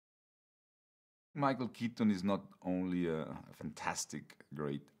Michael Keaton is not only a fantastic,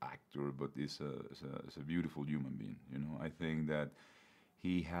 great actor, but is a beautiful human being. You know, I think that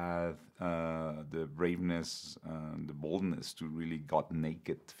he had the braveness and the boldness to really got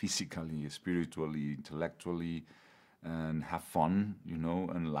naked physically, spiritually, intellectually, and have fun, you know,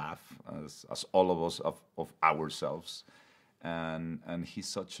 and laugh as all of us of ourselves. And he's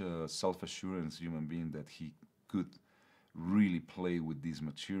such a self-assurance human being that he could really play with this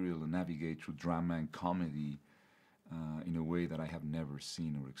material and navigate through drama and comedy in a way that I have never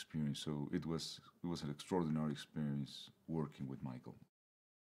seen or experienced. So it was an extraordinary experience working with Michael.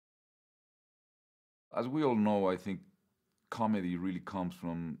 As we all know, I think comedy really comes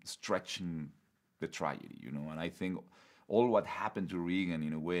from stretching the tragedy, you know, and I think all what happened to Reagan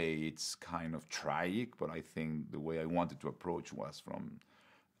in a way it's kind of tragic, but I think the way I wanted to approach was from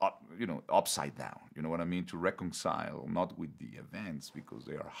upside down. You know what I mean? To reconcile not with the events because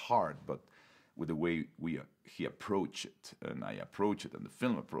they are hard, but with the way he approached it, and I approach it, and the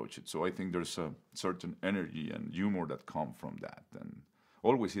film approach it. So I think there's a certain energy and humor that come from that, and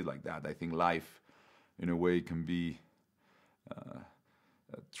always is like that. I think life, in a way, can be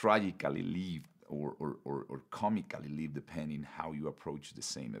tragically lived or comically lived, depending how you approach the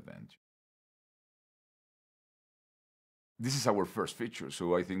same event. This is our first feature,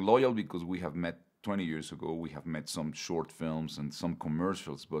 so I think loyal because we have met 20 years ago. We have met some short films and some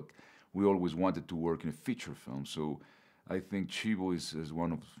commercials, but we always wanted to work in a feature film. So I think Chivo is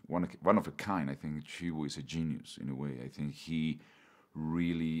one of a kind. I think Chivo is a genius in a way. I think he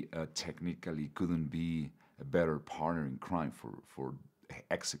really technically couldn't be a better partner in crime for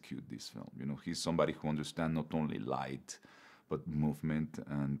execute this film. You know, he's somebody who understands not only light, but movement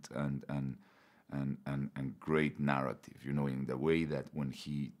and great narrative. You know, in the way that when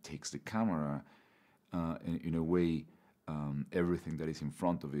he takes the camera, in a way, everything that is in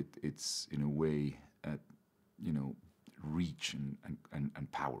front of it, it's in a way, you know, rich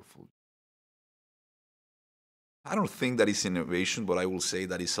and powerful. I don't think that is innovation, but I will say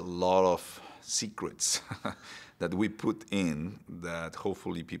that it's a lot of secrets that we put in that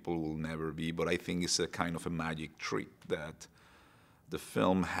hopefully people will never be. But I think it's a kind of a magic trick that the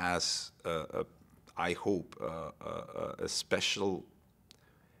film has, I hope, a special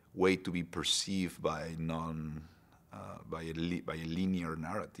way to be perceived by by a linear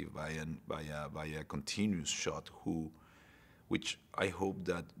narrative, by a continuous shot, which I hope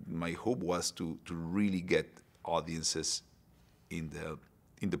that my hope was to really get audiences in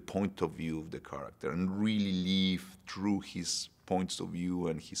the point of view of the character and really live through his points of view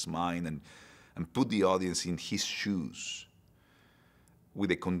and his mind and put the audience in his shoes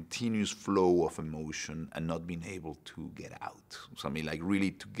with a continuous flow of emotion and not being able to get out. So I mean, like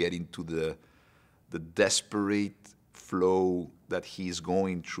really to get into the desperate flow that he's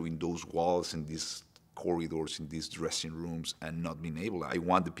going through in those walls, in these corridors, in these dressing rooms, and not being able. I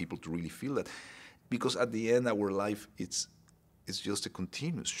want the people to really feel that, because at the end, our life it's just a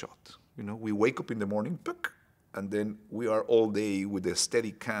continuous shot. You know, we wake up in the morning, and then we are all day with a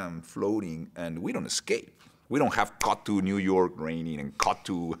steady cam floating, and we don't escape. We don't have cut to New York raining and cut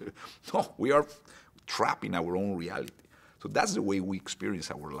to, no, we are trapped in our own reality. So that's the way we experience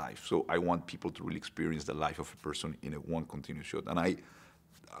our life. So I want people to really experience the life of a person in a one continuous shot. And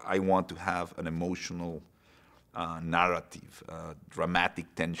I want to have an emotional narrative,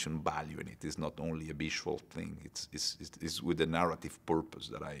 dramatic tension value in it. It's not only a visual thing. It's with a narrative purpose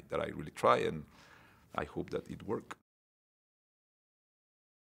that I really try, and I hope that it works.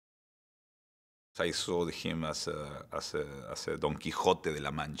 I saw him as a Don Quixote de la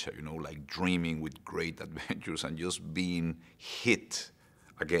Mancha, you know, like dreaming with great adventures and just being hit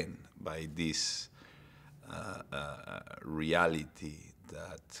again by this reality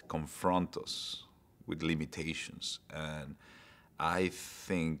that confront us with limitations. And I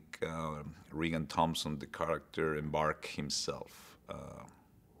think Regan Thompson, the character, embarked himself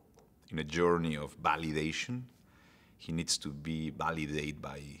in a journey of validation. He needs to be validated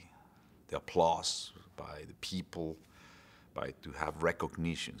by the applause, by the people, by to have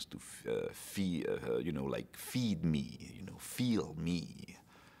recognitions, to feed, you know, like feed me, you know, feel me,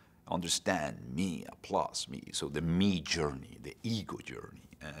 understand me, applause me. So the me journey, the ego journey,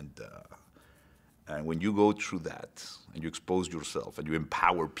 and when you go through that and you expose yourself and you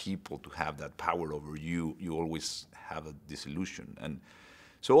empower people to have that power over you, you always have a disillusion. And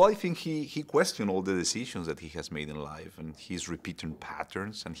so I think he questioned all the decisions that he has made in life and his repeating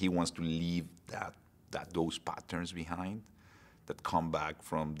patterns, and he wants to leave those patterns behind that come back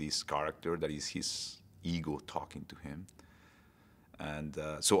from this character that is his ego talking to him. And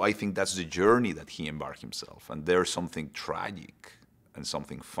so I think that's the journey that he embarked himself. And there's something tragic and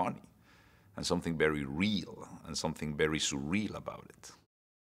something funny and something very real and something very surreal about it.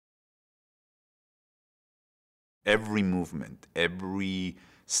 Every movement, every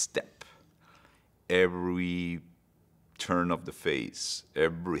step, every turn of the face,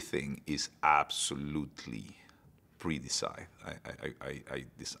 everything is absolutely pre-decided.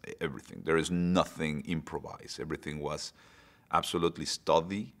 Everything. There is nothing improvised. Everything was absolutely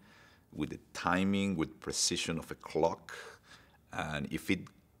studied with the timing, with precision of a clock. And if it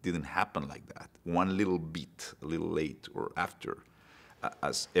didn't happen like that, one little beat, a little late or after,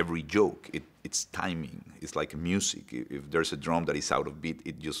 as every joke, it's timing. It's like music. If there's a drum that is out of beat,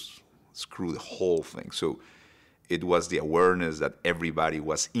 it just screws the whole thing. So it was the awareness that everybody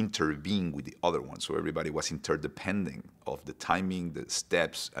was intervening with the other one. So everybody was interdependent of the timing, the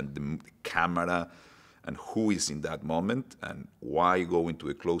steps, and the camera, and who is in that moment, and why go into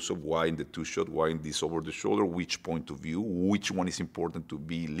a close-up, why in the two-shot, why in this over the shoulder, which point of view, which one is important to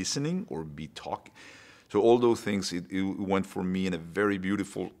be listening or be talking. So all those things, it went for me in a very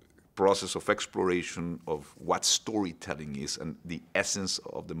beautiful process of exploration of what storytelling is and the essence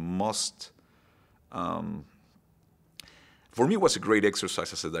of the most. For me, it was a great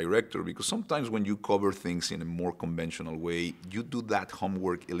exercise as a director, because sometimes when you cover things in a more conventional way, you do that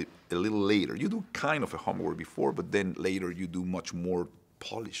homework a little later. You do kind of a homework before, but then later you do much more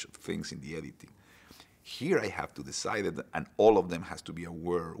polish of things in the editing. Here I have to decide it, and all of them has to be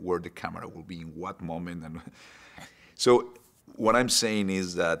aware where the camera will be in what moment. And so what I'm saying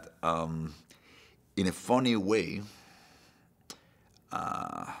is that in a funny way,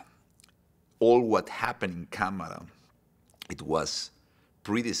 all what happened in camera, it was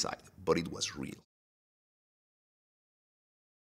pre-decided, but it was real.